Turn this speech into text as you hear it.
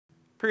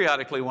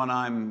Periodically when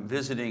I'm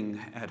visiting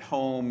at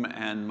home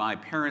and my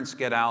parents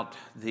get out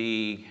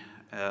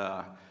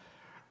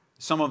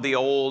some of the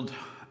old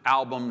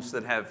albums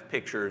that have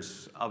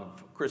pictures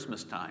of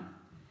Christmas time,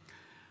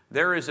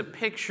 there is a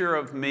picture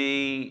of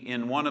me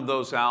in one of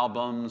those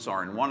albums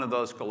or in one of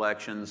those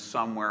collections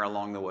somewhere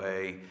along the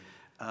way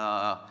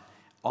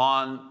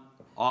on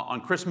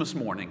Christmas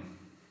morning.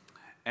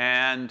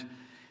 And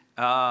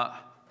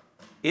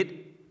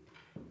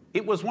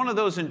it was one of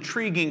those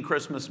intriguing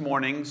Christmas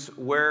mornings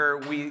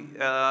where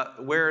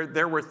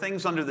there were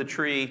things under the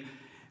tree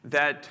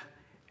that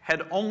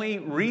had only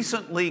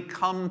recently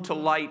come to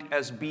light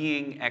as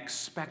being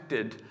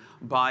expected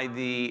by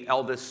the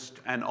eldest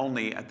and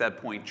only at that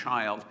point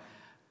child.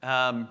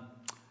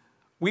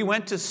 We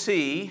went to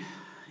see,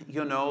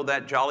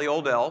 that jolly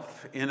old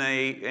elf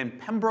in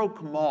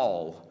Pembroke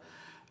Mall.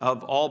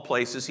 Of all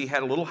places. He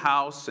had a little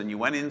house, and you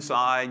went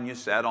inside and you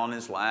sat on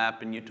his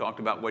lap and you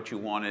talked about what you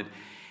wanted.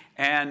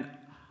 And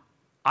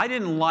I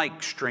didn't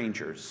like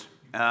strangers,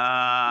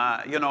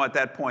 at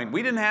that point.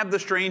 We didn't have the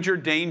stranger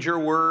danger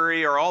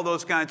worry or all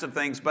those kinds of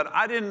things, but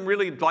I didn't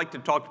really like to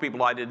talk to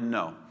people I didn't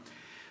know.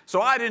 So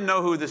I didn't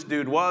know who this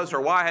dude was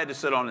or why I had to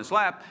sit on his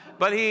lap,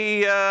 but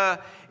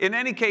in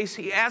any case,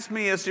 he asked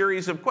me a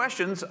series of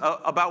questions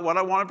about what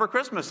I wanted for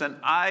Christmas, and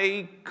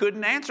I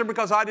couldn't answer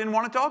because I didn't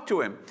want to talk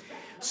to him.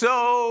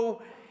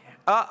 So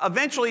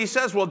eventually he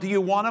says, well, do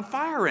you want a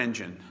fire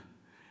engine?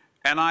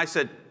 And I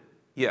said,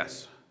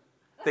 yes.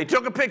 They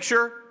took a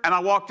picture and I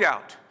walked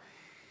out.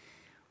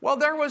 Well,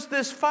 there was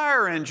this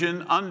fire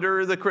engine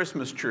under the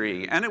Christmas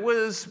tree. And it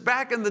was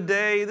back in the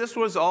day, this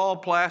was all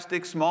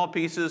plastic, small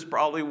pieces,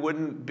 probably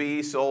wouldn't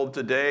be sold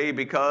today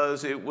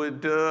because it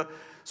would,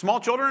 small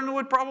children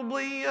would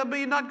probably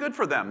be not good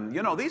for them.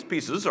 These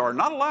pieces are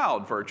not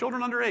allowed for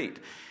children under 8.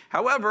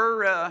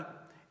 However,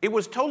 it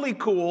was totally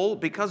cool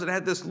because it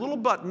had this little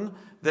button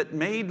that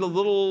made the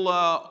little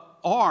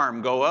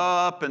arm go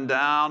up and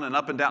down and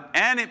up and down.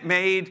 And it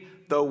made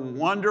the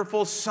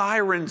wonderful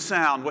siren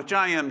sound, which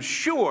I am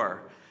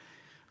sure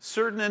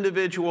certain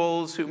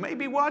individuals who may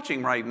be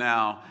watching right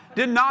now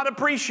did not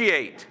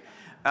appreciate.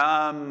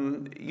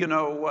 But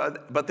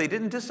they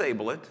didn't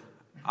disable it.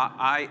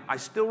 I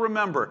still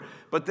remember.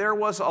 But there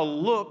was a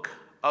look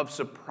of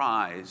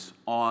surprise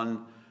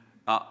on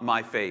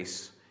my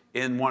face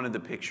in one of the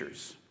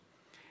pictures.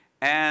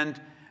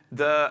 And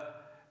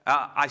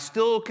I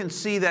still can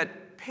see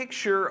that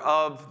picture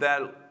of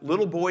that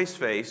little boy's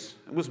face,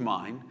 it was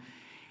mine,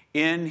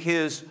 in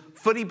his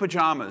footy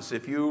pajamas.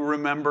 If you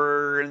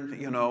remember,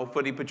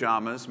 footy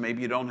pajamas,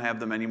 maybe you don't have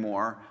them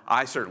anymore.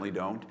 I certainly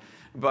don't.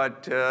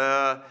 But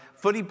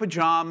footy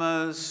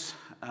pajamas,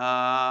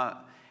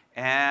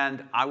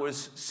 and I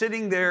was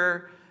sitting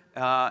there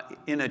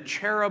in a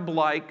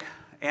cherub-like,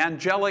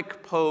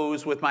 angelic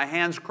pose with my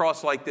hands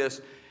crossed like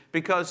this,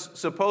 because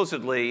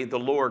supposedly the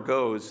lore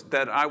goes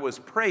that I was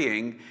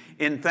praying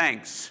in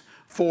thanks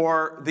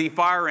for the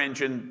fire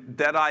engine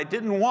that I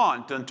didn't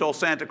want until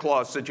Santa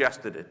Claus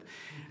suggested it.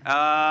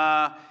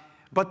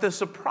 But the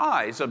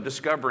surprise of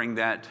discovering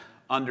that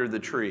under the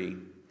tree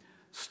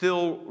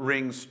still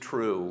rings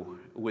true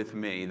with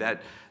me,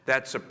 that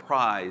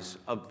surprise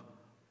of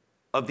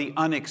the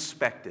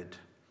unexpected.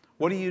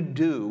 What do you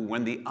do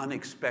when the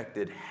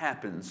unexpected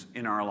happens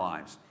in our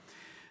lives?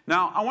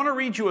 Now, I want to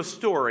read you a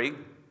story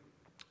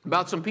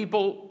about some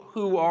people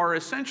who are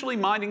essentially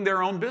minding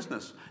their own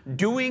business,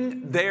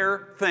 doing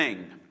their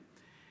thing.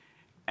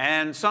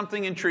 And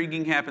something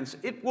intriguing happens.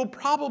 It will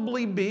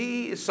probably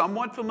be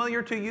somewhat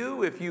familiar to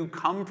you if you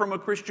come from a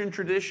Christian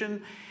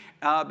tradition,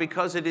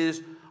 because it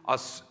is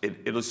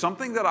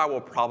something that I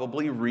will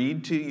probably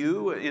read to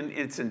you in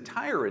its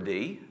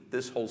entirety,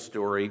 this whole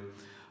story,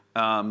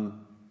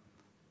 on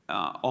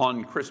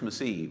Christmas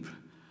Eve.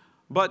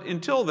 But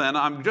until then,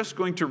 I'm just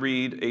going to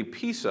read a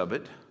piece of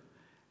it.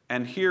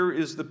 And here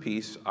is the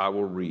piece I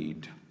will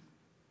read.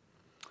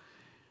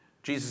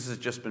 Jesus has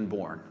just been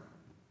born.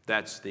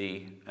 That's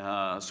the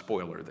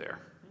spoiler there.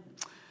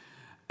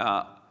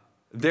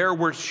 There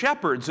were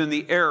shepherds in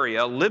the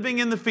area living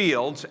in the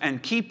fields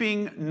and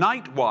keeping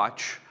night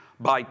watch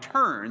by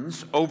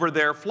turns over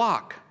their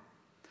flock.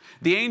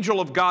 The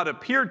angel of God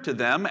appeared to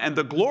them, and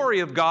the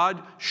glory of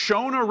God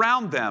shone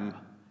around them,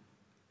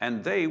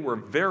 and they were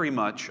very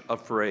much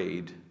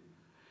afraid.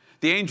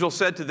 The angel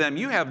said to them,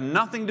 "You have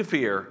nothing to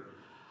fear.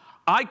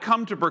 I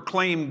come to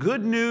proclaim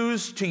good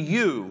news to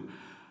you,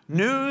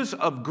 news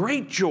of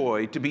great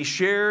joy to be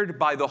shared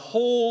by the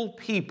whole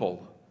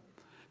people.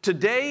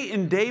 Today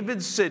in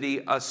David's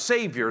city, a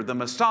Savior, the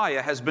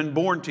Messiah, has been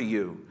born to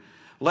you.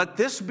 Let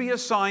this be a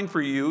sign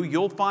for you.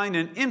 You'll find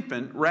an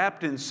infant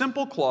wrapped in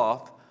simple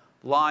cloth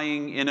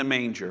lying in a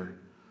manger."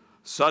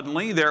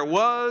 Suddenly there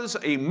was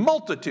a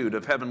multitude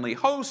of heavenly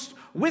hosts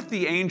with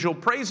the angel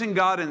praising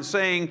God and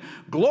saying,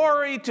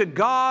 "Glory to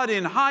God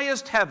in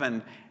highest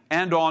heaven,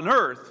 and on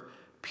earth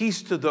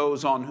peace to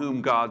those on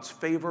whom God's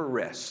favor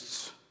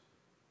rests."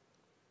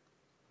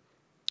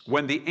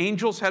 When the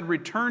angels had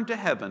returned to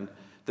heaven,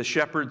 the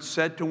shepherds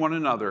said to one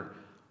another,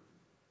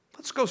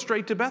 "Let's go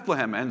straight to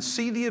Bethlehem and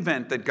see the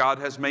event that God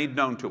has made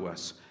known to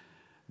us."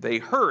 They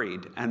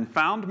hurried and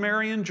found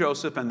Mary and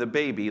Joseph and the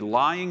baby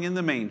lying in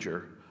the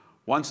manger.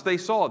 Once they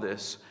saw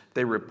this,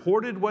 they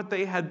reported what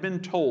they had been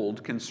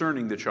told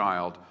concerning the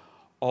child.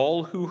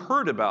 All who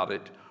heard about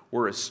it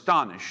were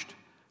astonished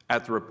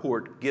at the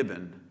report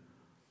given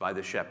by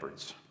the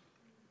shepherds.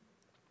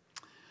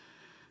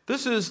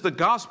 This is the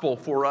gospel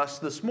for us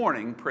this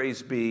morning.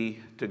 Praise be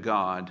to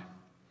God.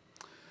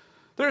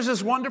 There's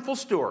this wonderful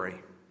story.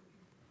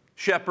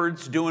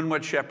 Shepherds doing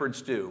what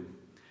shepherds do.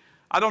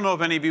 I don't know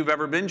if any of you have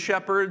ever been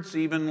shepherds,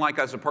 even like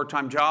as a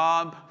part-time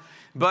job,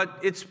 but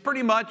it's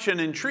pretty much an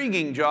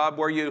intriguing job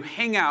where you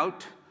hang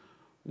out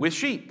with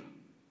sheep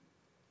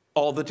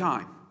all the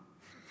time.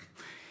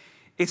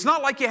 It's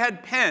not like you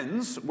had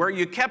pens where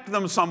you kept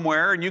them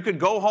somewhere and you could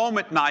go home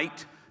at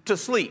night to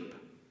sleep.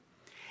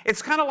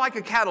 It's kind of like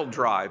a cattle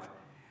drive.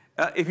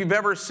 If you've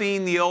ever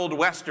seen the old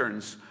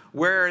Westerns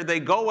where they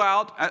go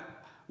out,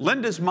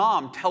 Linda's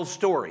mom tells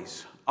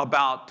stories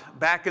about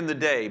back in the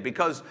day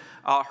because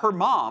her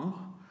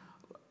mom,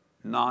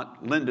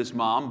 not Linda's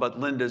mom, but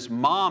Linda's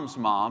mom's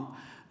mom,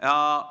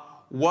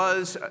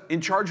 was in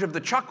charge of the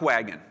chuck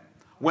wagon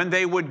when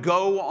they would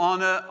go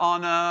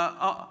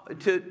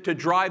to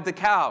drive the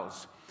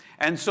cows.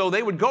 And so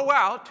they would go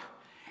out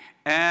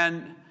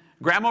and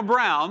Grandma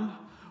Brown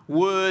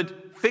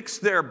would fix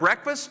their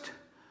breakfast,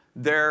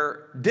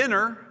 their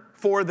dinner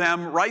for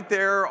them right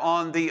there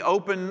on the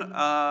open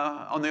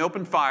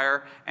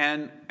fire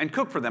and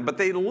cook for them. But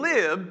they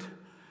lived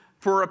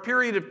for a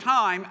period of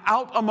time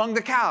out among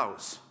the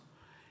cows.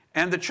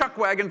 And the chuck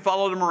wagon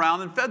followed them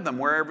around and fed them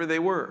wherever they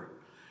were.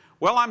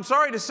 Well, I'm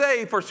sorry to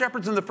say, for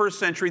shepherds in the first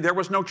century, there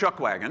was no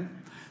chuck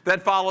wagon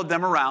that followed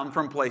them around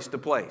from place to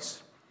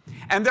place.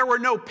 And there were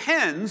no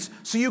pens,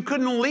 so you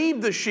couldn't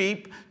leave the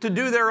sheep to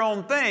do their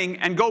own thing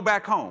and go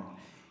back home.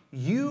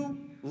 You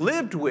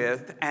lived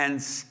with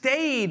and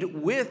stayed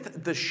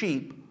with the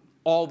sheep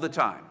all the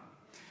time.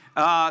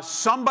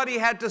 Somebody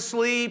had to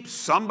sleep,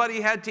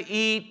 somebody had to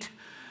eat,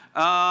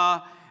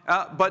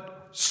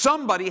 but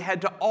somebody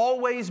had to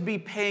always be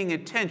paying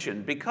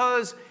attention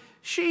because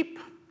sheep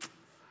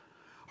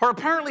are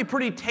apparently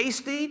pretty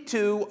tasty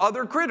to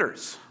other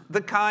critters,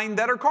 the kind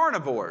that are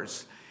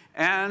carnivores.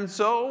 And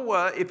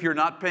so if you're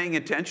not paying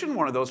attention,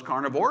 one of those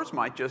carnivores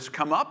might just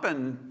come up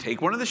and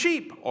take one of the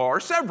sheep or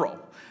several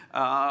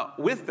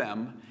with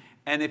them.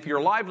 And if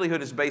your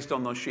livelihood is based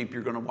on those sheep,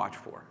 you're going to watch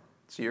for.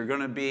 So you're going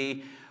to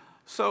be,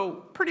 so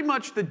pretty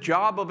much the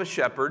job of a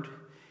shepherd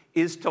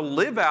is to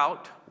live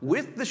out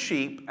with the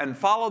sheep and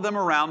follow them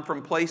around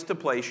from place to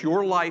place.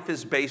 Your life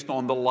is based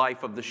on the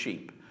life of the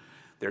sheep.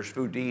 There's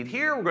food to eat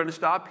here, we're going to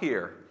stop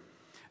here.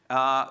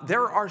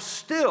 There are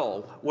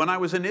still, when I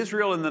was in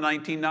Israel in the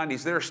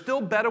 1990s, there are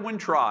still Bedouin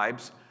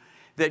tribes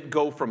that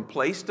go from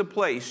place to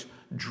place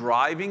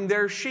driving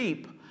their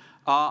sheep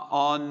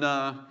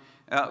from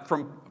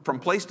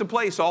place to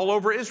place all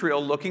over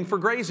Israel looking for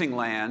grazing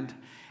land.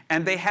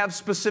 And they have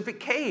specific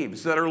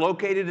caves that are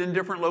located in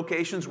different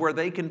locations where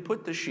they can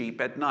put the sheep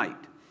at night.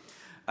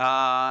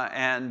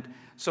 And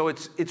so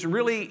it's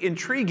really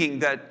intriguing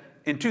that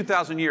in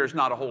 2,000 years,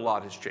 not a whole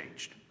lot has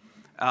changed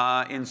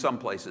in some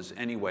places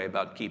anyway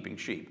about keeping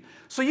sheep.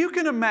 So you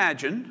can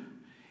imagine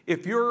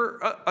if you're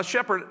a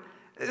shepherd,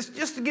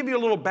 just to give you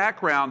a little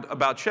background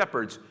about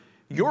shepherds,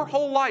 your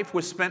whole life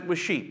was spent with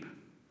sheep.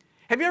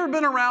 Have you ever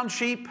been around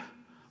sheep?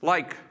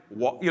 Like,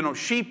 you know,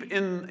 sheep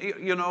in,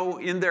 you know,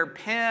 in their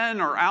pen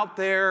or out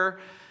there?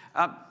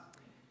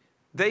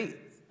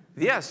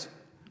 Yes,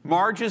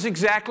 Marge is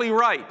exactly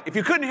right. If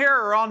you couldn't hear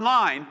her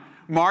online,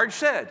 Marge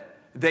said,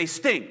 they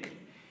stink.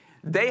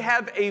 They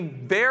have a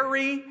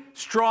very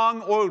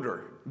strong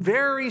odor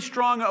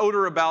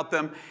about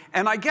them.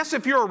 And I guess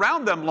if you're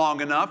around them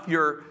long enough,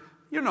 your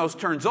nose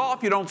turns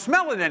off, you don't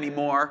smell it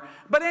anymore.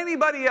 But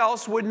anybody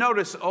else would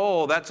notice,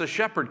 oh, that's a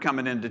shepherd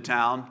coming into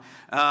town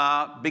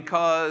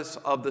because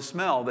of the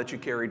smell that you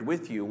carried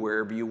with you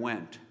wherever you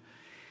went.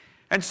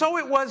 And so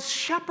it was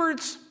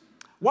shepherds,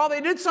 while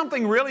they did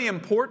something really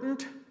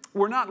important,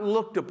 were not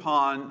looked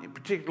upon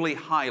particularly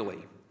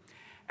highly.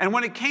 And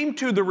when it came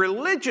to the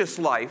religious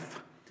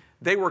life,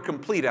 they were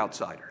complete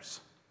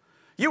outsiders.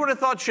 You would have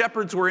thought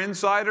shepherds were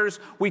insiders.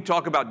 We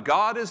talk about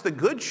God as the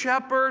good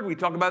shepherd. We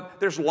talk about,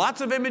 there's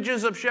lots of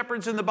images of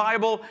shepherds in the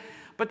Bible,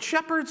 but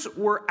shepherds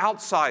were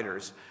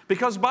outsiders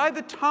because by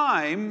the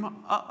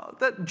time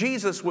that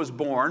Jesus was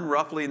born,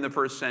 roughly in the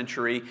first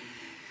century,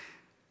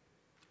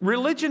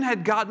 religion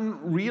had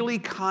gotten really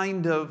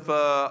kind of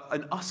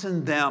an us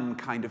and them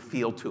kind of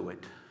feel to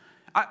it.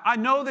 I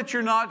know that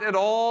you're not at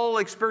all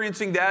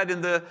experiencing that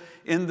in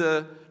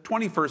the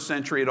 21st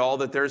century at all,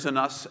 that there's an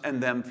us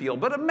and them feel.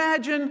 But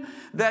imagine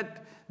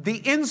that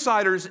the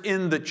insiders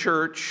in the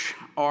church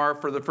are,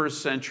 for the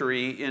first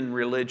century in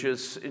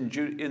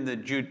the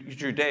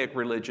Judaic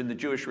religion, the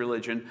Jewish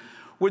religion,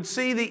 would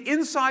see the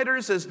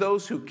insiders as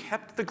those who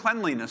kept the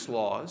cleanliness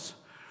laws.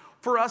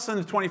 For us in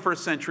the 21st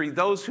century,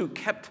 those who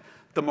kept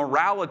the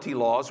morality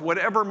laws,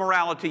 whatever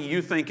morality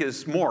you think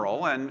is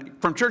moral. And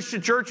from church to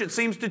church, it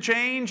seems to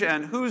change.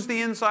 And who's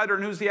the insider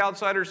and who's the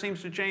outsider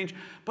seems to change.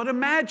 But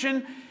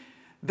imagine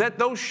that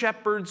those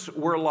shepherds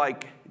were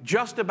like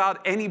just about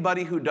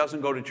anybody who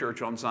doesn't go to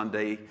church on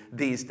Sunday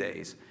these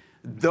days.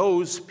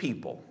 Those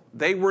people,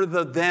 they were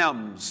the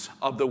thems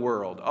of the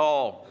world.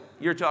 Oh,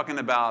 you're talking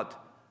about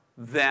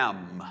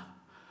them.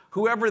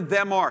 Whoever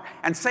them are.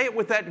 And say it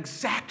with that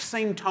exact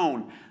same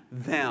tone.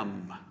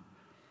 Them.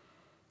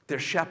 They're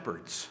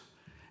shepherds.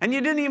 And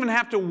you didn't even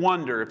have to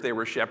wonder if they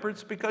were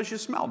shepherds because you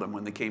smelled them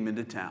when they came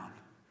into town.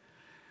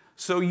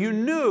 So you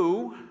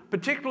knew,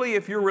 particularly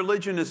if your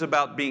religion is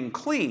about being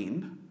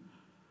clean,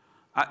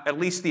 at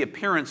least the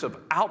appearance of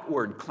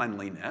outward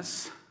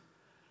cleanliness,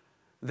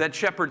 that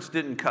shepherds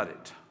didn't cut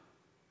it.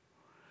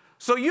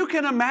 So you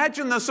can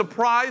imagine the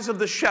surprise of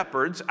the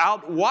shepherds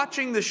out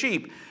watching the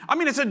sheep. I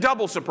mean, it's a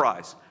double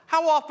surprise.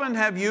 How often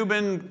have you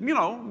been,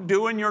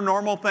 doing your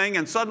normal thing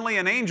and suddenly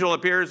an angel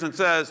appears and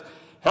says,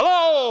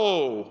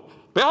 "Hello,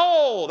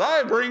 behold,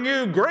 I bring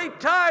you great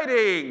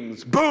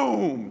tidings."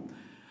 Boom.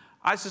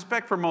 I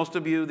suspect for most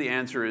of you the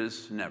answer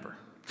is never.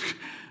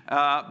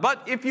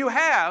 But if you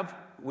have,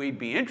 we'd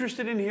be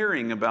interested in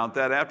hearing about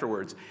that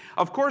afterwards.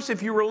 Of course,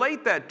 if you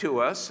relate that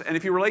to us, and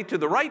if you relate to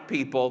the right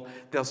people,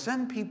 they'll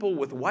send people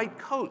with white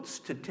coats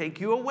to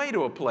take you away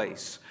to a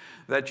place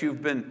that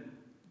you've been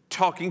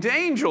talking to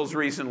angels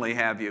recently,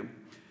 have you?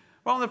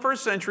 Well, in the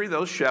first century,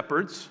 those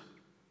shepherds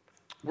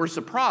were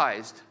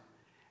surprised,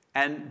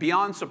 and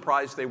beyond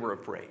surprise, they were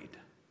afraid.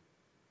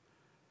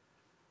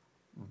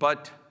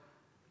 But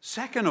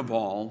second of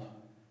all,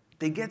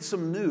 they get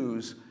some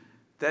news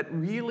that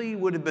really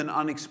would have been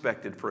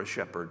unexpected for a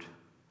shepherd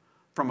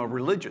from a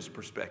religious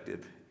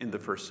perspective in the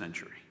first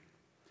century.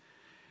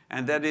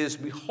 And that is,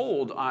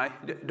 behold,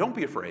 don't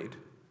be afraid.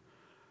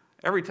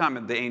 Every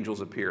time the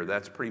angels appear,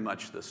 that's pretty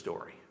much the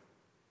story.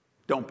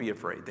 Don't be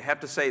afraid. They have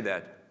to say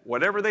that.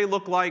 Whatever they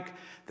look like,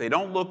 they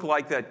don't look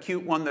like that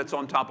cute one that's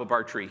on top of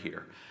our tree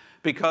here.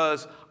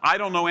 Because I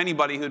don't know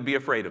anybody who'd be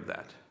afraid of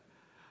that.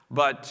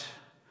 But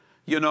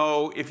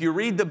if you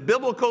read the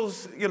biblical,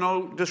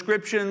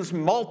 descriptions,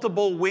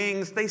 multiple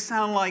wings, they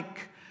sound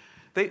like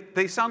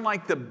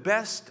the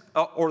best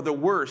or the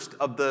worst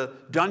of the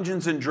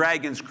Dungeons and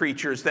Dragons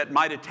creatures that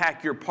might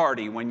attack your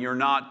party when you're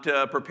not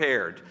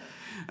prepared.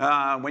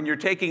 When you're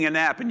taking a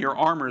nap and your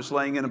armor's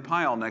laying in a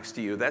pile next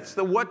to you. That's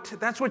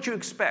what you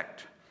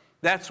expect.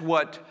 That's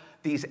what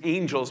these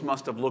angels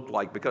must have looked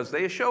like because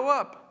they show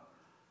up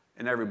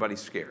and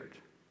everybody's scared.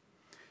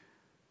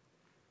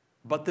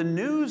 But the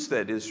news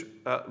that is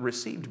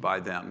received by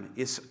them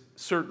is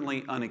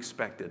certainly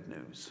unexpected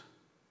news.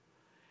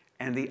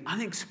 And the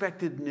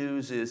unexpected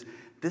news is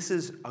this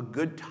is a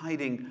good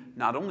tiding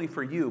not only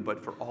for you,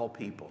 but for all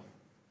people.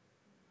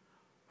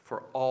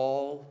 For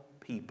all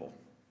people.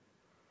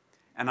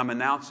 And I'm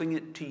announcing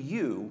it to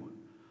you,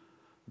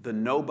 the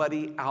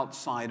nobody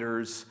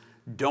outsiders,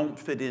 don't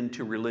fit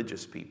into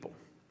religious people.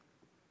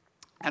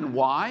 And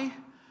why?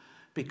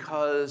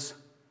 Because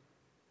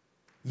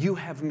you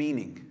have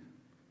meaning.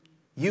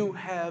 You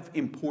have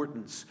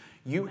importance.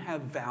 You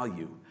have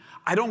value.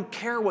 I don't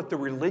care what the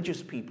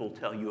religious people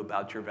tell you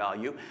about your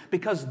value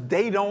because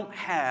they don't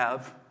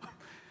have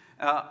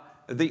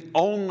the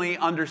only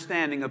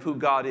understanding of who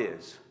God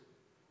is,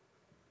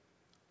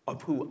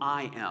 of who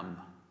I am,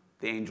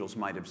 the angels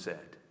might have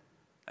said.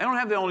 They don't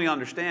have the only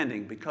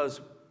understanding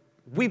because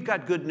we've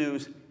got good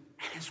news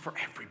and it's for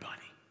everybody.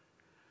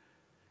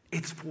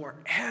 It's for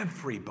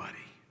everybody.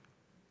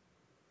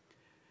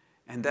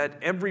 And that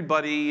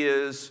everybody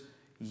is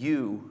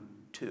you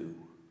too.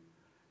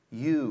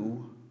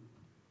 You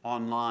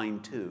online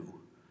too.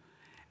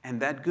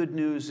 And that good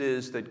news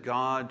is that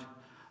God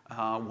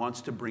wants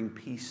to bring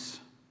peace,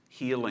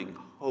 healing,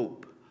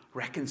 hope,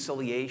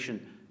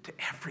 reconciliation to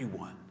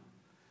everyone.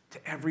 To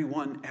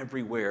everyone,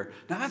 everywhere.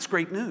 Now that's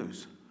great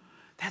news.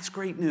 That's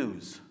great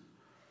news.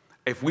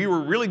 If we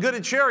were really good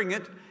at sharing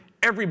it,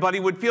 everybody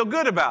would feel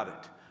good about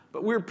it.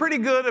 But we're pretty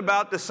good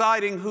about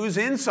deciding who's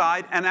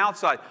inside and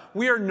outside.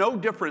 We are no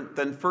different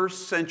than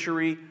first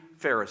century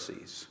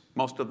Pharisees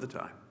most of the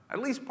time. At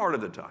least part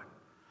of the time.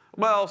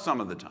 Well,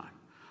 some of the time.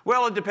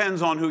 Well, it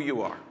depends on who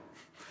you are.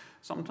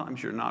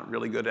 Sometimes you're not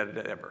really good at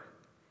it ever.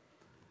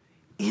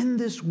 In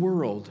this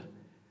world,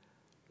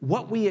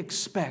 what we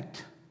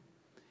expect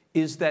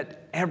is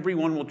that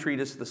everyone will treat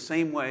us the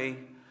same way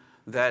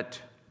that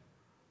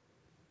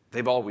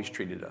they've always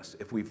treated us.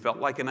 If we've felt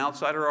like an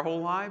outsider our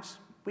whole lives,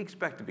 we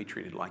expect to be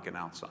treated like an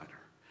outsider.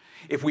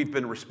 If we've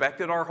been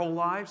respected our whole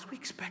lives, we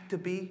expect to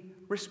be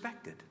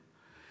respected.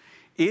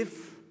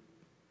 If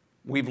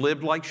we've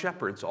lived like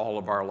shepherds all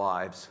of our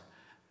lives,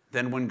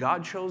 then when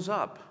God shows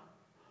up,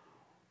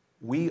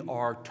 we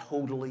are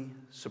totally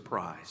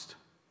surprised,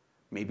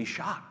 maybe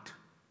shocked.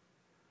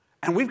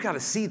 And we've got to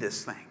see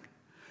this thing.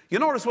 You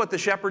notice what the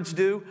shepherds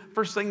do?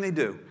 First thing they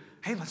do,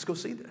 hey, let's go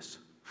see this.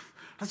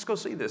 Let's go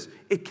see this.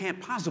 It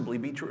can't possibly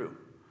be true.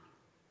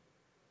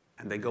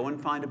 And they go and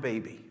find a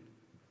baby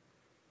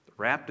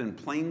wrapped in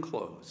plain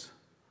clothes,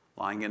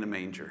 lying in a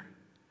manger.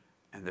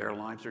 And their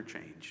lives are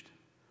changed.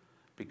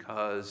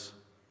 Because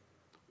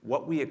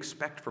what we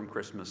expect from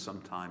Christmas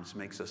sometimes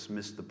makes us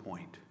miss the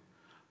point.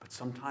 But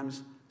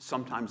sometimes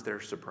they're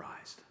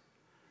surprised.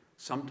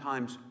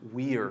 Sometimes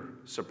we're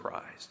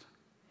surprised.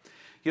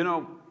 You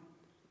know,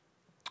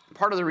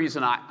 part of the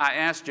reason I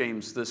asked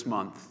James this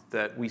month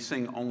that we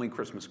sing only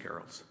Christmas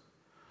carols,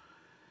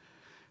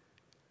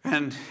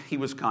 and he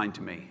was kind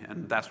to me,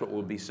 and that's what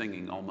we'll be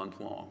singing all month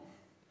long.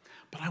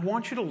 But I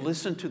want you to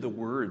listen to the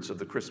words of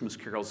the Christmas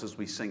carols as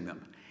we sing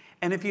them.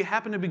 And if you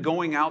happen to be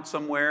going out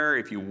somewhere,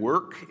 if you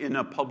work in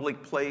a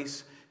public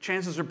place,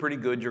 chances are pretty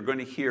good you're going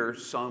to hear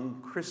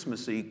some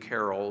Christmassy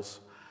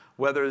carols,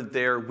 whether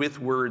they're with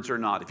words or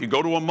not. If you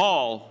go to a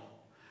mall,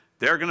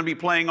 they're going to be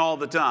playing all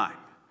the time.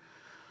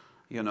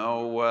 You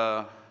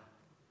know,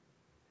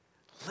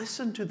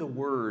 listen to the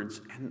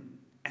words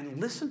and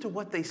listen to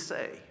what they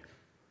say.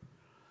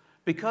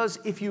 Because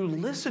if you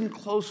listen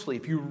closely,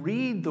 if you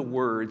read the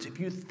words, if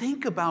you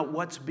think about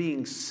what's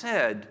being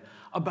said,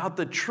 about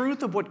the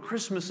truth of what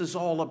Christmas is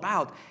all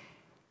about,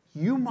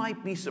 you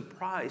might be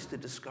surprised to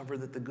discover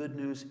that the good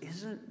news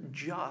isn't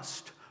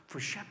just for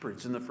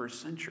shepherds in the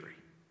first century.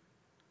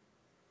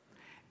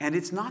 And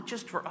it's not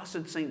just for us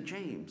at St.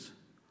 James,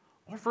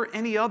 or for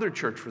any other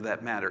church for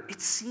that matter.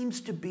 It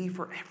seems to be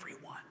for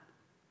everyone.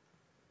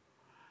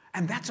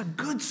 And that's a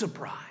good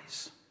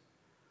surprise.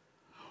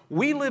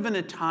 We live in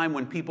a time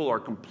when people are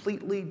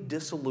completely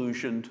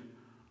disillusioned,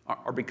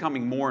 are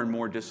becoming more and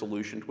more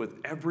disillusioned with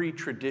every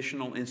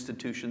traditional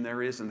institution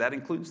there is, and that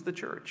includes the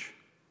church.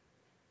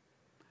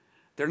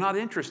 They're not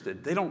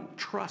interested. They don't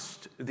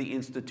trust the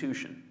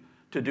institution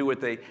to do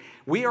what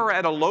we are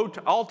at a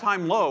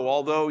all-time low,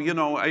 although, you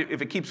know,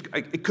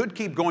 it could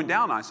keep going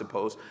down, I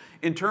suppose,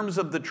 in terms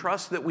of the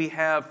trust that we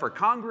have for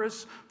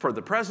Congress, for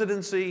the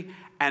presidency,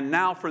 and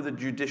now for the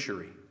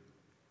judiciary.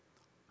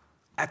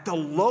 At the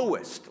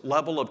lowest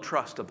level of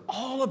trust of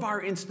all of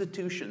our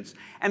institutions.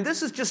 And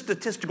this is just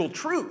statistical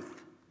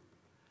truth.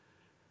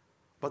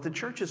 But the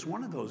church is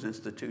one of those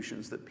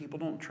institutions that people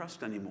don't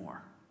trust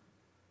anymore.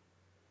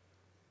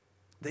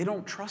 They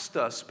don't trust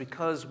us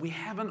because we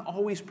haven't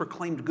always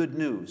proclaimed good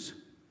news.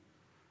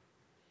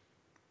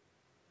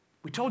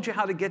 We told you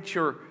how to get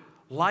your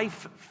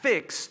life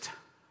fixed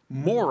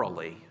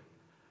morally,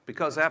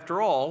 because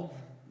after all,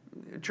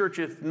 the church,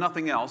 if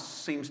nothing else,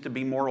 seems to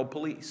be moral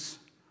police.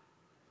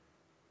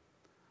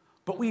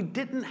 But we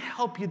didn't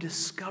help you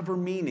discover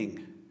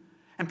meaning.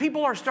 And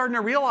people are starting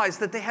to realize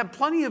that they have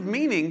plenty of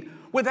meaning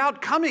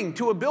without coming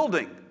to a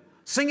building,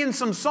 singing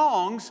some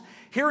songs,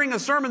 hearing a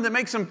sermon that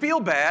makes them feel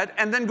bad,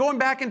 and then going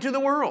back into the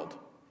world.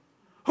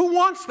 Who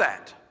wants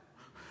that?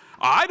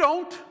 I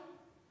don't.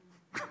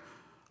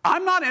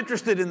 I'm not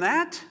interested in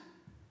that.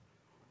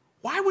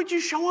 Why would you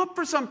show up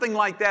for something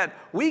like that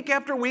week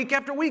after week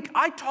after week?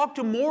 I talk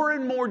to more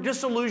and more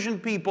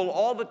disillusioned people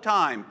all the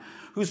time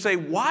who say,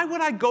 why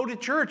would I go to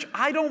church?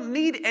 I don't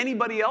need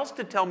anybody else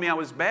to tell me I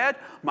was bad.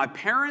 My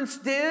parents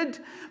did,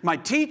 my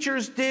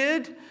teachers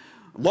did,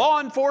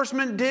 law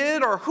enforcement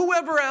did, or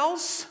whoever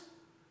else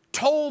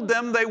told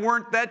them they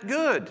weren't that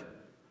good.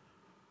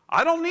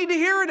 I don't need to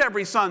hear it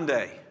every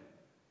Sunday.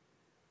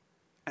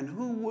 And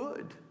who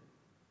would?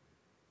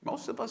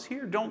 Most of us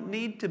here don't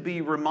need to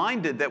be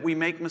reminded that we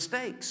make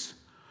mistakes.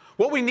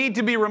 What we need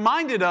to be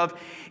reminded of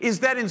is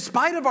that in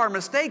spite of our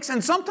mistakes,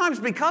 and sometimes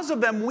because of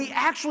them, we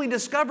actually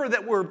discover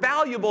that we're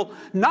valuable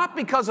not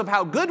because of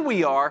how good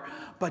we are,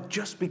 but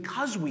just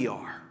because we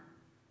are.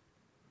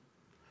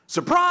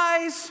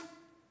 Surprise!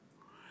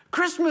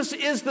 Christmas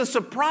is the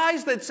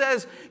surprise that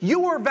says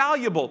you are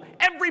valuable.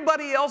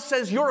 Everybody else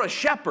says you're a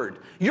shepherd.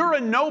 You're a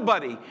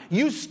nobody.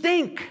 You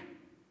stink.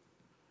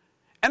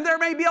 And there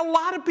may be a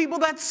lot of people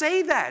that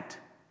say that,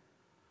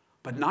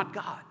 but not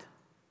God.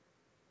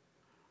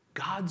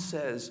 God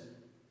says,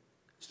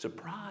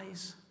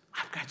 surprise,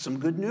 I've got some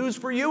good news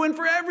for you and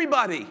for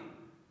everybody.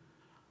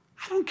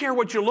 I don't care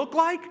what you look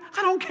like.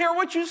 I don't care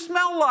what you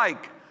smell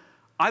like.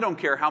 I don't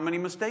care how many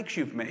mistakes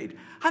you've made.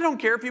 I don't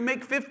care if you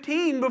make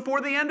 15 before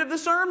the end of the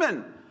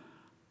sermon.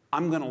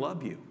 I'm going to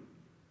love you.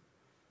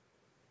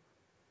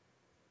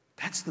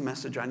 That's the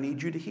message I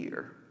need you to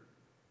hear.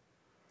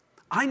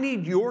 I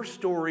need your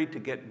story to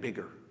get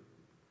bigger.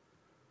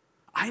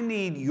 I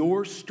need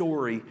your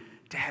story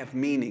to have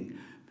meaning.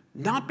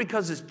 Not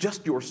because it's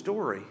just your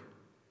story,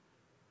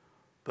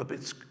 but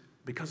it's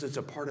because it's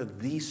a part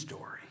of the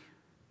story.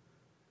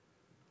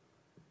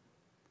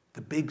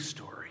 The big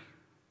story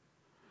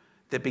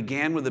that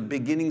began with the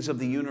beginnings of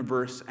the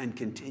universe and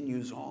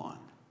continues on.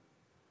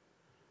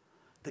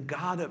 The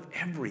God of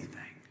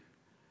everything,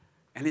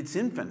 and it's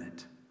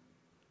infinite,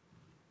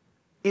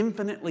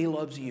 infinitely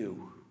loves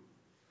you,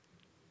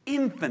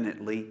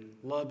 infinitely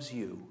loves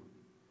you,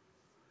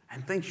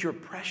 and thinks you're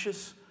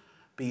precious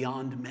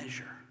beyond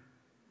measure.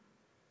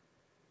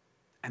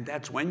 And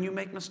that's when you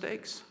make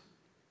mistakes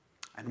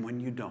and when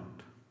you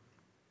don't.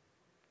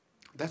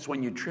 That's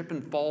when you trip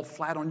and fall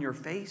flat on your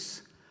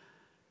face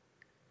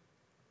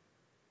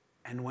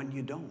and when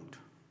you don't.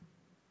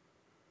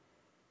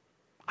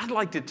 I'd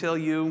like to tell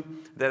you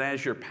that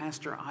as your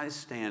pastor, I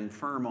stand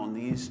firm on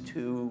these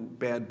two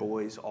bad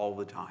boys all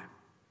the time.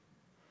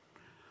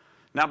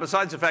 Now,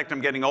 besides the fact I'm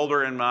getting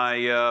older and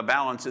my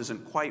balance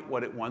isn't quite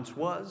what it once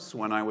was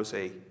when I was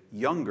a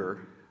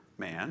younger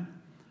man,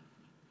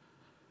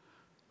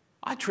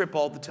 I trip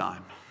all the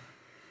time.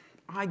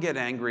 I get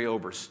angry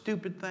over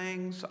stupid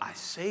things. I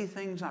say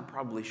things I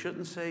probably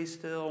shouldn't say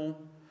still.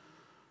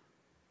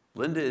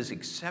 Linda is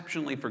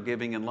exceptionally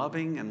forgiving and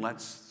loving and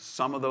lets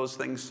some of those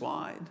things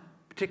slide,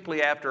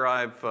 particularly after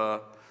I've,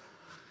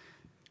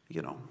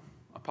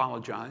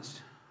 apologized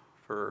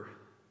for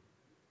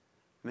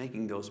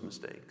making those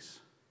mistakes.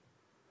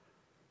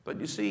 But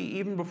you see,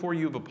 even before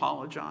you've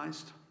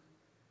apologized,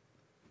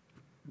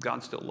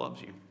 God still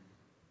loves you.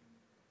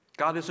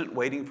 God isn't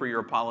waiting for your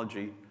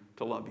apology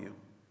to love you.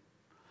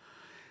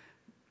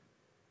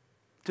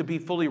 To be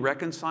fully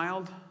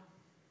reconciled,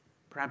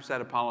 perhaps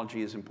that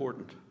apology is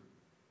important.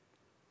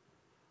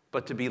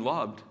 But to be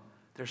loved,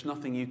 there's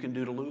nothing you can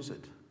do to lose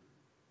it.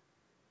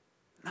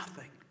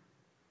 Nothing.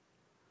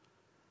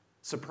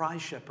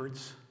 Surprise,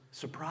 shepherds.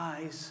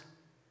 Surprise.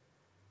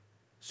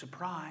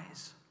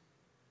 Surprise.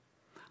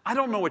 I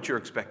don't know what you're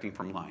expecting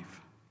from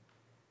life.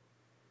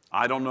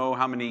 I don't know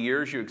how many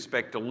years you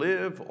expect to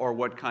live or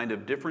what kind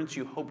of difference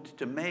you hoped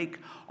to make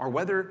or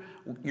whether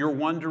you're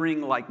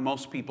wondering, like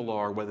most people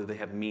are, whether they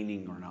have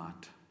meaning or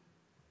not.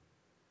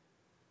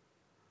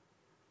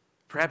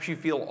 Perhaps you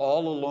feel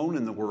all alone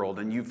in the world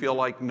and you feel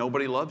like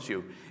nobody loves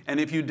you. And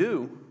if you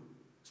do,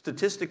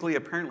 statistically,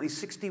 apparently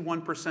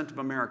 61% of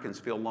Americans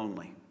feel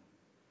lonely.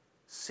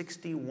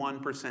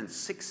 61%,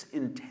 6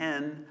 in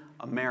 10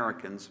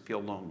 Americans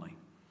feel lonely.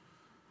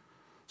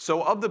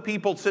 So of the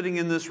people sitting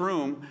in this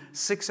room,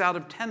 6 out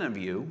of 10 of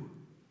you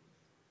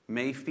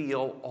may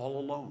feel all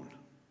alone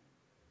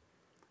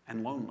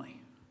and lonely.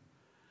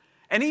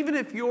 And even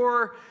if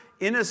you're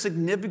in a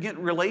significant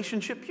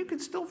relationship, you can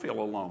still feel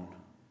alone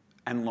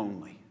and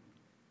lonely.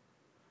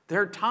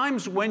 There are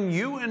times when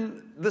you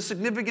and the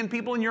significant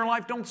people in your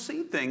life don't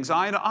see things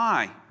eye to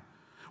eye.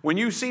 When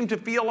you seem to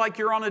feel like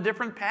you're on a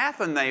different path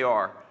than they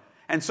are.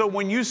 And so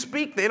when you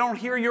speak, they don't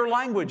hear your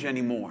language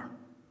anymore.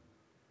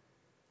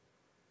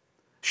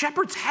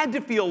 Shepherds had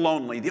to feel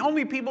lonely. The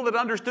only people that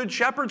understood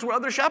shepherds were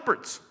other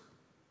shepherds.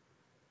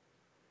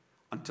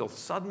 Until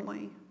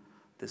suddenly,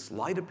 this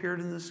light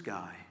appeared in the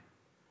sky,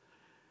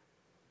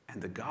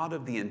 and the God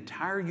of the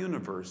entire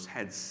universe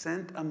had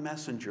sent a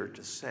messenger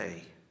to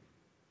say,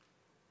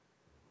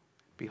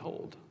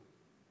 "Behold,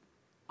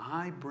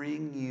 I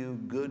bring you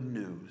good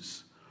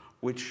news,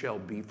 which shall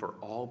be for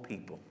all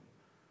people.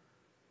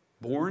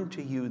 Born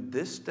to you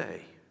this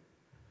day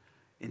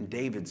in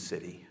David's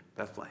city,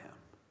 Bethlehem,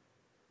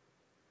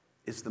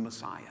 is the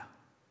Messiah.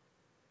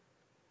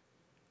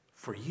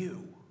 For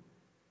you.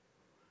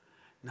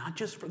 Not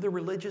just for the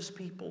religious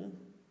people,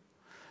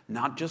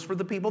 not just for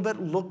the people that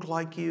look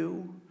like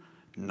you,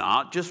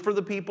 not just for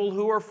the people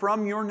who are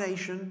from your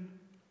nation,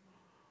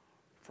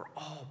 for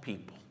all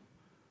people,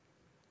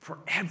 for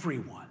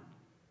everyone,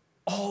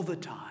 all the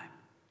time.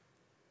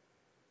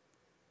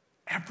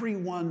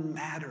 Everyone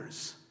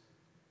matters.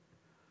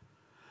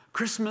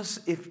 Christmas,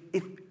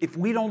 if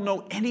we don't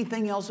know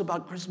anything else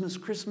about Christmas,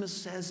 Christmas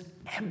says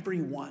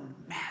everyone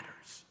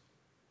matters.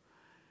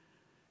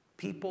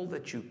 People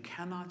that you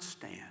cannot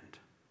stand.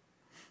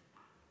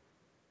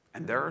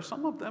 And there are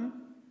some of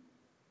them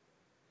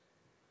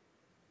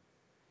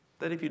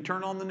that if you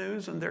turn on the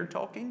news and they're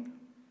talking,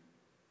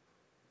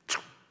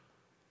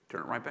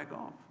 turn it right back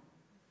off.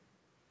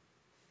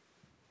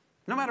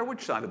 No matter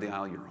which side of the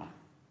aisle you're on.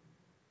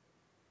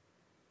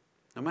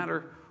 No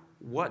matter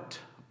what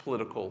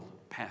political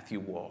path you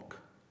walk,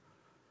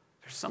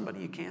 there's somebody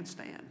you can't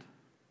stand.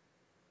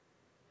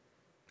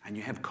 And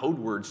you have code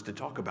words to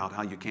talk about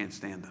how you can't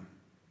stand them.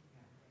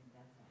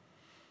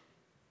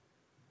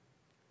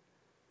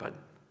 But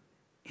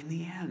in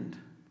the end,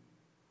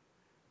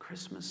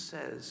 Christmas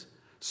says,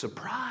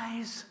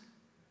 surprise,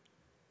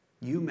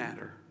 you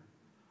matter.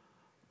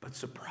 But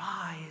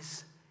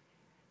surprise,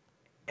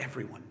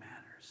 everyone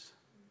matters.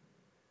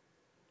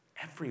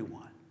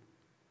 Everyone.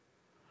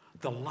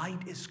 The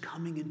light is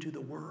coming into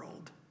the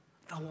world.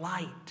 The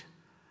light.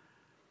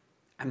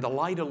 And the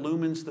light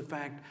illumines the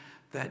fact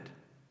that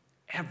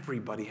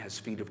everybody has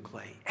feet of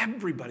clay.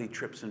 Everybody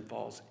trips and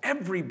falls.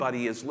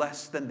 Everybody is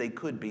less than they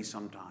could be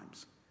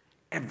sometimes.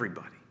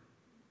 Everybody.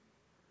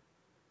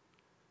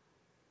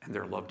 And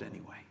they're loved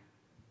anyway.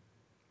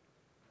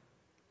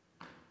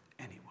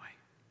 Anyway.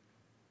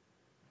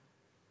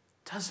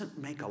 Doesn't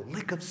make a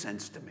lick of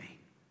sense to me.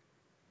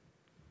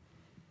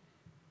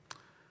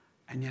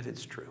 And yet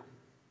it's true.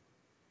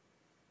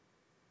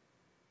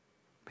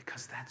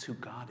 Because that's who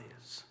God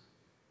is.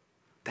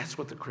 That's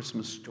what the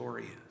Christmas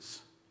story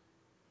is.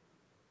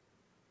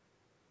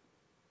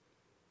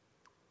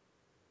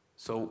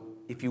 So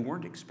if you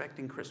weren't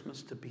expecting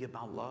Christmas to be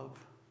about love,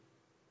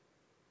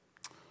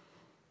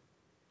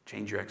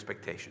 change your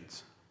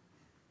expectations.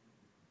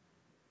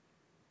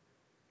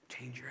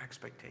 Change your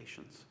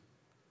expectations.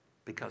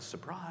 Because,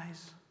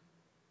 surprise,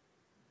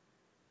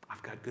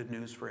 I've got good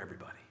news for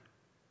everybody.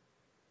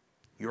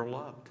 You're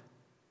loved.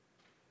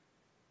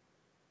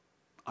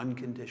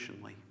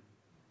 Unconditionally.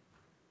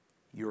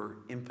 You're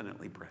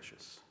infinitely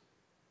precious.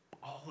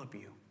 All of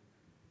you.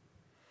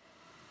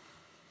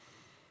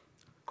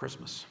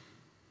 Christmas.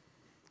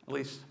 At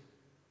least,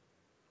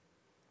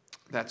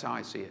 that's how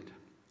I see it.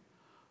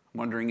 I'm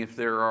wondering if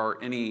there are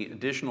any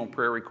additional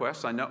prayer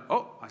requests.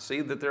 I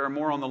see that there are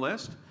more on the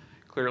list,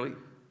 clearly.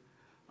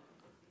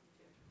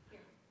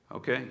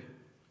 Okay.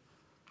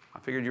 I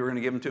figured you were going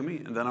to give them to me,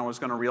 and then I was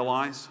going to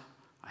realize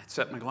I had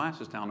set my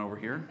glasses down over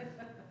here.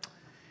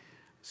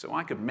 So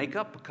I could make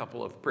up a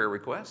couple of prayer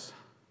requests,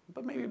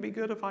 but maybe it'd be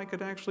good if I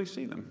could actually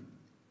see them.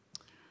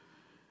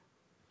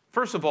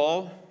 First of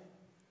all,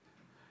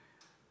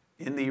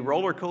 in the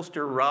roller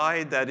coaster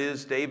ride that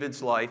is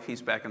David's life,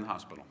 he's back in the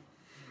hospital.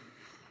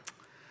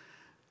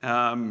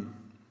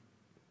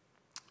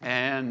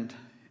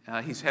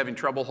 He's having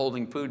trouble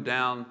holding food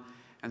down.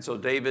 And so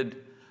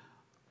David,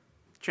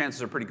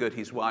 chances are pretty good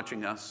he's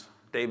watching us.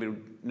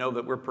 David, know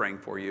that we're praying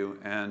for you,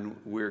 and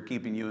we're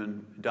keeping you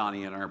and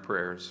Donnie in our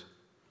prayers.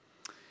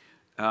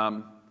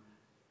 I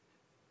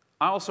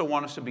also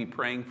want us to be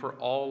praying for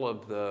all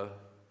of the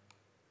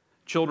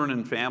children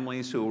and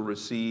families who will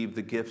receive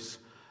the gifts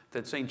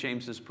that St.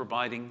 James is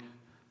providing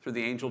through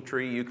the angel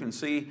tree. You can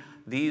see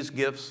these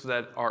gifts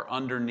that are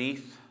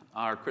underneath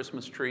our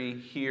Christmas tree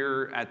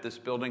here at this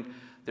building.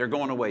 They're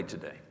going away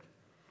today.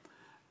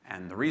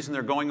 And the reason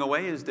they're going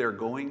away is they're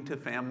going to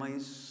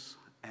families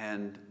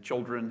and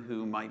children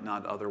who might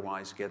not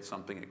otherwise get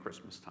something at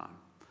Christmas time.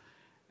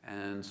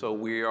 And so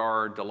we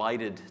are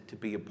delighted to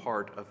be a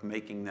part of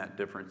making that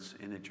difference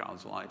in a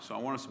child's life. So I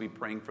want us to be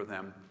praying for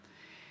them.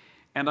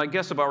 And I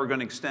guess if I were going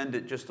to extend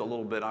it just a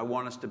little bit, I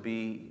want us to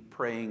be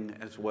praying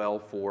as well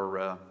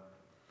for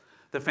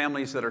the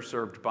families that are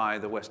served by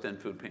the West End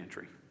Food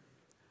Pantry.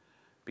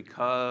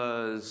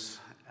 Because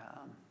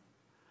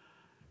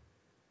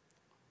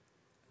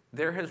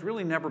there has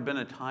really never been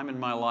a time in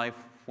my life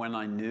when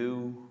I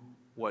knew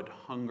what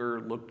hunger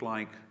looked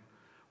like,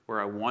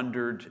 where I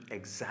wondered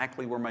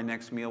exactly where my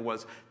next meal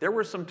was. There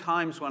were some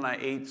times when I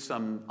ate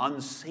some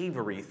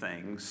unsavory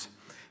things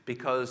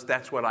because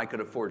that's what I could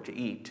afford to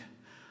eat.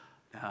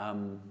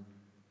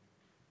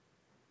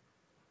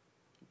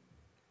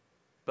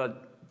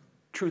 But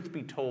truth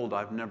be told,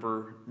 I've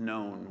never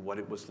known what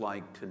it was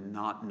like to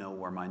not know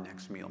where my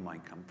next meal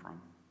might come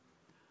from.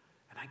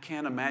 And I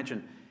can't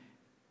imagine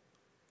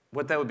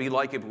what that would be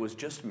like if it was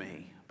just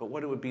me, but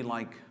what it would be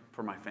like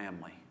for my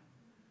family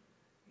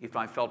if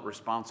I felt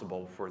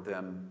responsible for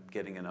them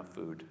getting enough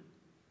food.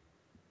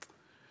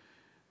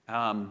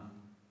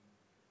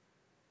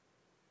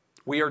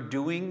 We are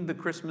doing the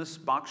Christmas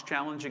box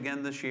challenge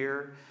again this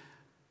year.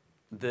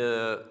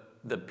 The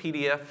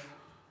PDF,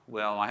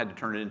 well, I had to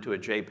turn it into a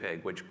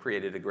JPEG, which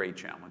created a great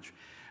challenge.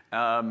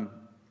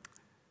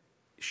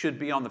 Should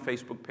be on the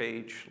Facebook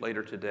page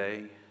later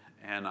today,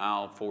 and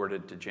I'll forward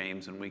it to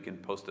James, and we can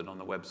post it on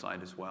the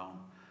website as well.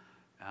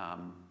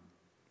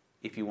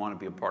 If you want to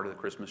be a part of the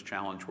Christmas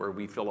challenge, where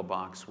we fill a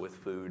box with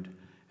food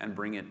and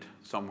bring it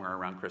somewhere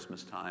around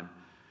Christmas time,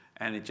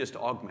 and it just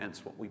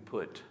augments what we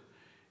put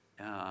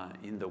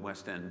in the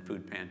West End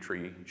Food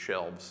Pantry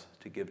shelves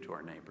to give to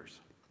our neighbors.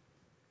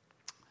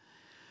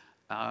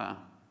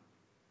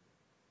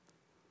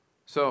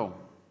 So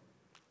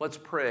let's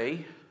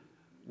pray.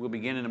 We'll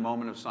begin in a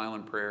moment of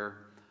silent prayer.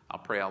 I'll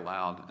pray out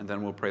loud, and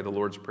then we'll pray the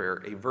Lord's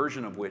Prayer, a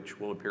version of which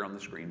will appear on the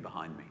screen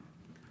behind me.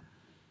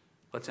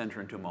 Let's enter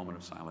into a moment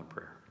of silent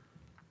prayer.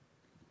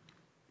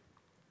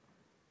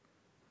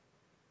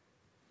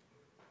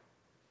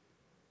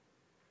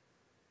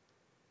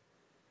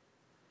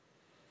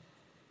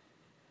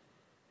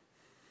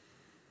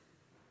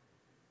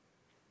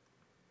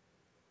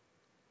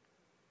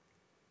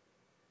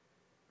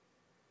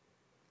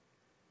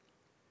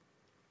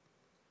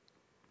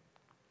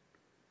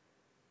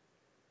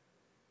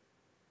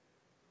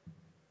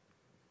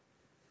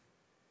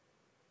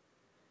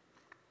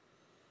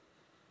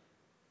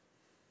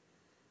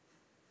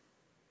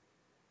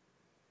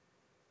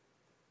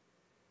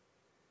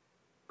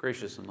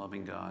 Gracious and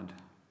loving God,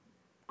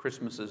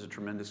 Christmas is a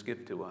tremendous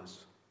gift to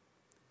us.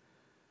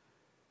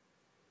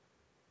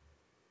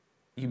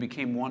 You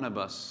became one of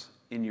us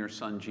in your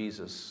Son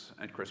Jesus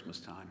at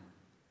Christmas time.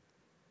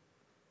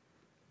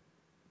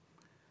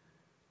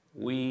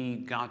 We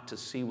got to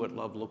see what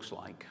love looks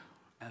like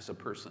as a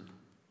person.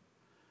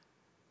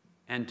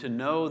 And to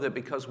know that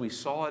because we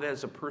saw it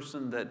as a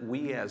person, that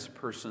we as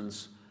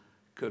persons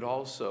could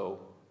also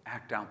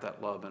act out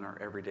that love in our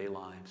everyday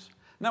lives.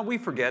 Now, we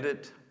forget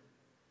it.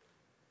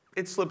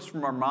 It slips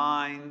from our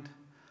mind.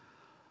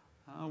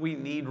 We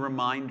need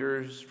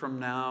reminders from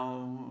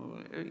now,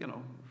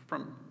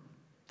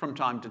 from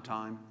time to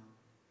time.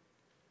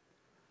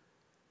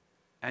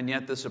 And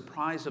yet the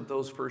surprise of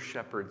those first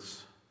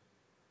shepherds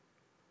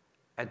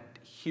at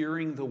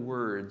hearing the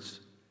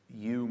words,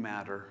 "You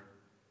matter."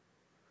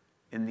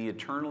 In the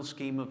eternal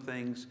scheme of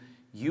things,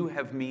 you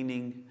have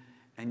meaning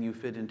and you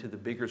fit into the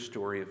bigger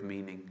story of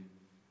meaning,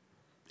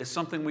 is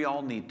something we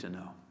all need to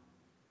know.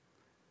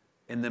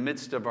 In the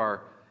midst of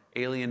our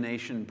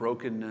alienation,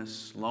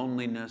 brokenness,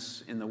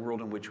 loneliness in the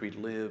world in which we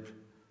live,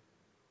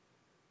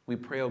 we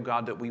pray, oh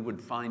God, that we would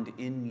find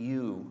in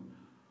you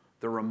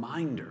the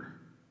reminder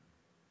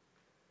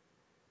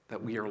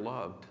that we are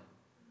loved,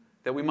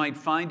 that we might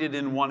find it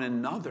in one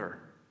another,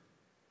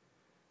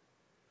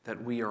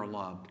 that we are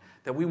loved,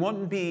 that we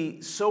wouldn't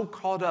be so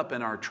caught up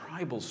in our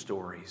tribal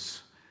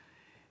stories,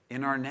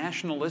 in our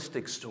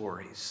nationalistic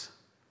stories,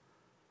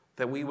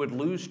 that we would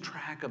lose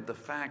track of the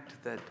fact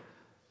that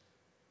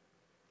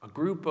a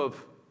group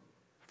of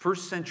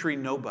first century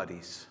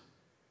nobodies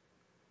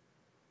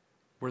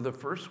were the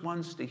first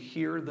ones to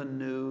hear the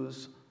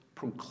news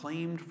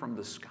proclaimed from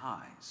the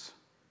skies.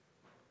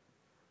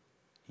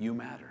 You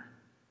matter.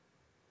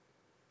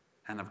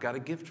 And I've got a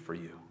gift for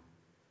you,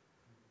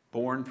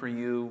 born for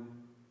you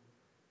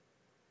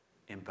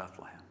in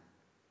Bethlehem.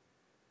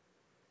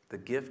 The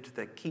gift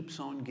that keeps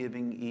on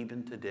giving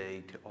even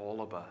today to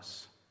all of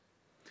us.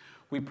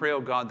 We pray,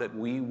 oh God, that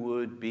we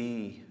would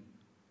be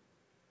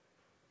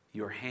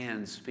your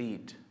hands,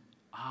 feet,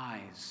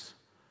 eyes,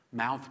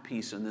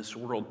 mouthpiece in this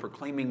world,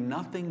 proclaiming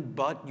nothing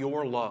but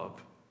your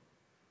love.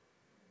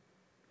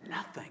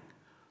 Nothing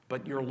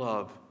but your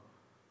love.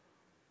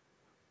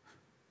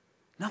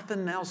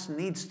 Nothing else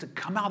needs to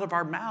come out of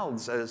our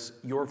mouths as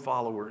your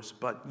followers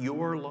but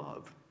your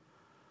love.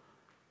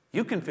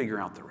 You can figure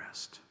out the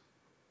rest.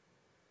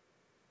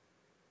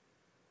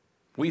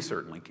 We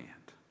certainly can't.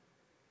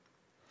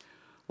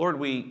 Lord,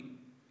 we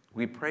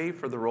pray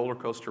for the roller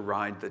coaster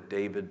ride that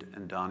David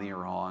and Donnie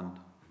are on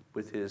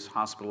with his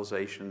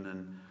hospitalization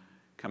and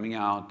coming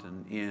out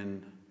and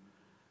in.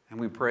 And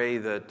we pray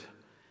that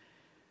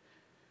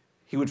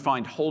he would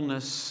find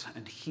wholeness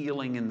and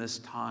healing in this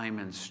time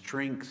and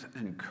strength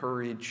and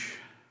courage.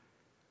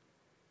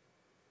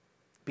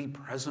 Be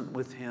present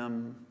with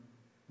him.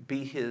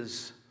 Be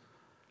his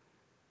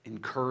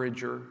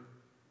encourager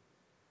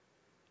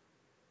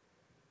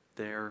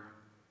there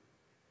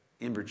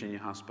in Virginia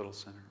Hospital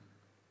Center.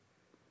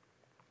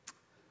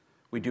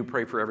 We do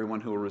pray for everyone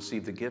who will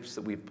receive the gifts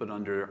that we've put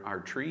under our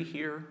tree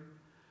here.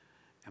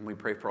 And we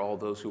pray for all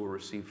those who will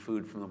receive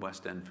food from the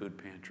West End Food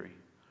Pantry.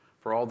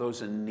 For all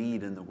those in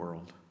need in the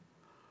world.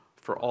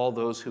 For all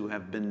those who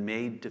have been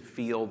made to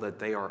feel that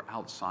they are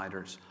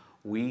outsiders.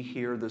 We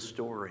hear the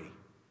story.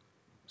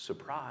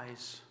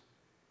 Surprise.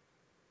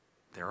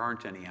 There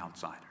aren't any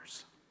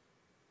outsiders.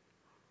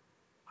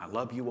 I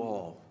love you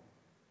all.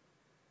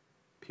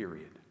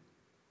 Period.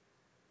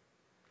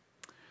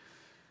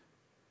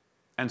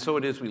 And so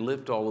it is we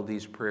lift all of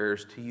these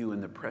prayers to you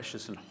in the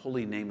precious and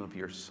holy name of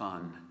your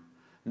Son,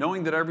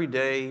 knowing that every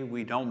day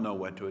we don't know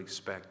what to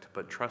expect,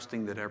 but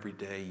trusting that every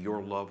day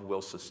your love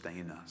will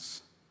sustain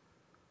us.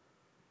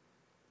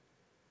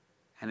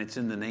 And it's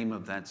in the name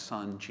of that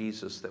Son,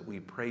 Jesus, that we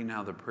pray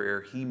now the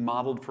prayer he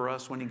modeled for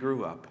us when he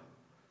grew up.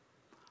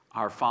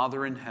 Our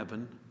Father in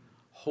heaven,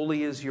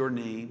 holy is your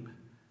name.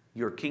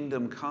 Your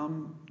kingdom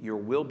come, your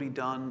will be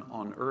done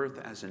on earth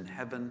as in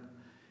heaven.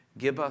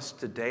 Give us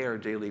today our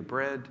daily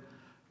bread.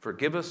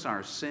 Forgive us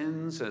our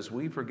sins as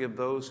we forgive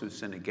those who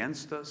sin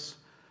against us.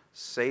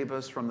 Save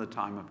us from the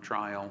time of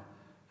trial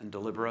and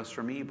deliver us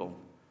from evil.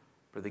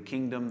 For the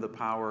kingdom, the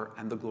power,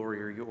 and the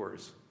glory are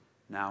yours,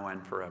 now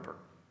and forever.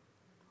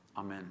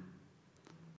 Amen.